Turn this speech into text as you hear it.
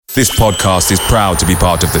This podcast is proud to be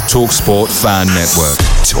part of the TalkSport Fan Network.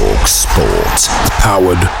 TalkSport.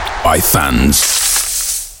 Powered by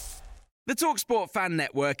fans. The TalkSport Fan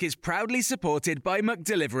Network is proudly supported by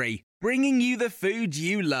McDelivery, bringing you the food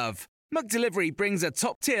you love. McDelivery brings a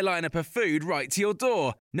top-tier lineup of food right to your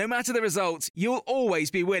door. No matter the result, you'll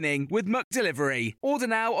always be winning with McDelivery. Order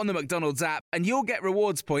now on the McDonald's app and you'll get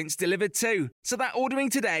rewards points delivered too. So that ordering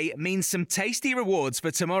today means some tasty rewards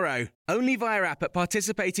for tomorrow. Only via app at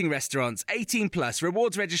participating restaurants. 18 plus.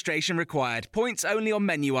 Rewards registration required. Points only on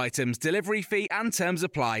menu items. Delivery fee and terms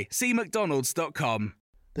apply. See mcdonalds.com.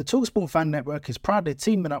 The TalkSport Fan Network is proudly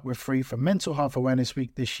teaming up with Free for Mental Health Awareness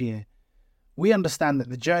Week this year. We understand that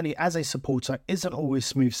the journey as a supporter isn't always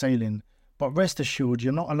smooth sailing, but rest assured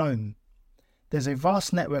you're not alone. There's a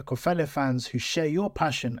vast network of fellow fans who share your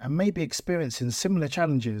passion and may be experiencing similar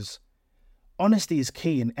challenges. Honesty is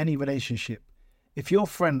key in any relationship. If your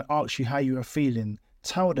friend asks you how you are feeling,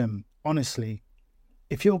 tell them honestly.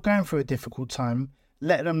 If you're going through a difficult time,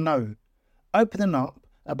 let them know. Opening up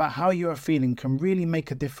about how you are feeling can really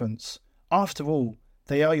make a difference. After all,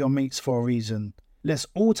 they are your mates for a reason. Let's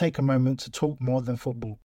all take a moment to talk more than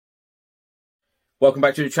football. Welcome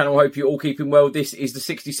back to the channel. Hope you're all keeping well. This is the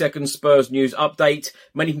 60-second Spurs news update.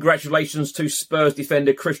 Many congratulations to Spurs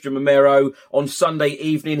defender Cristian Romero. On Sunday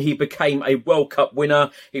evening, he became a World Cup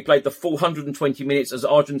winner. He played the full 120 minutes as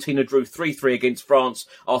Argentina drew 3-3 against France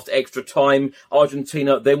after extra time.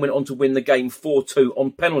 Argentina then went on to win the game 4-2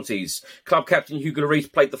 on penalties. Club captain Hugo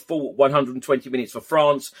Lloris played the full 120 minutes for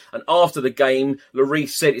France. And after the game, Lloris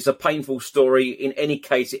said it's a painful story. In any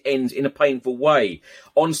case, it ends in a painful way.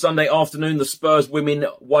 On Sunday afternoon, the Spurs women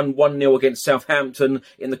won 1-0 against Southampton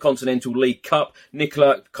in the Continental League Cup.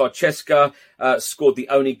 Nicola Carrasco scored the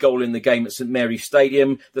only goal in the game at St Mary's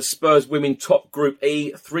Stadium. The Spurs women top Group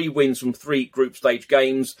E, 3 wins from 3 group stage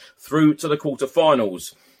games through to the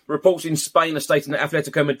quarter-finals. Reports in Spain are stating that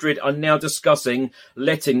Atletico Madrid are now discussing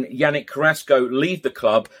letting Yannick Carrasco leave the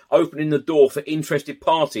club, opening the door for interested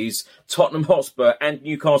parties, Tottenham Hotspur and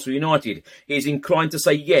Newcastle United. He is inclined to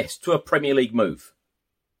say yes to a Premier League move.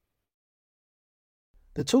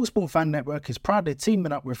 The TalkSport Fan Network is proudly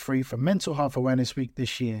teaming up with Free for Mental Health Awareness Week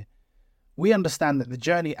this year. We understand that the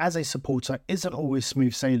journey as a supporter isn't always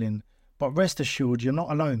smooth sailing, but rest assured you're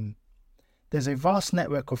not alone. There's a vast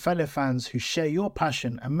network of fellow fans who share your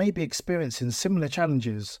passion and may be experiencing similar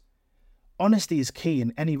challenges. Honesty is key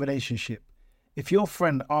in any relationship. If your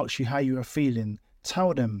friend asks you how you are feeling,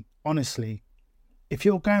 tell them honestly. If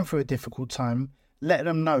you're going through a difficult time, let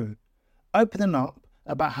them know. Opening up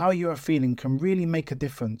about how you are feeling can really make a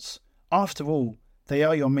difference. After all, they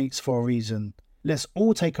are your mates for a reason. Let's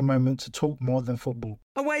all take a moment to talk more than football.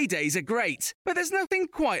 Away days are great, but there's nothing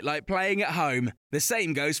quite like playing at home. The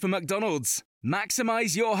same goes for McDonald's.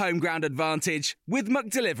 Maximise your home ground advantage with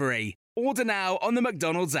McDelivery. Order now on the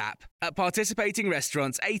McDonald's app. At participating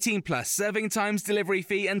restaurants, 18 plus. Serving times, delivery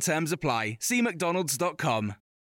fee and terms apply. See mcdonalds.com.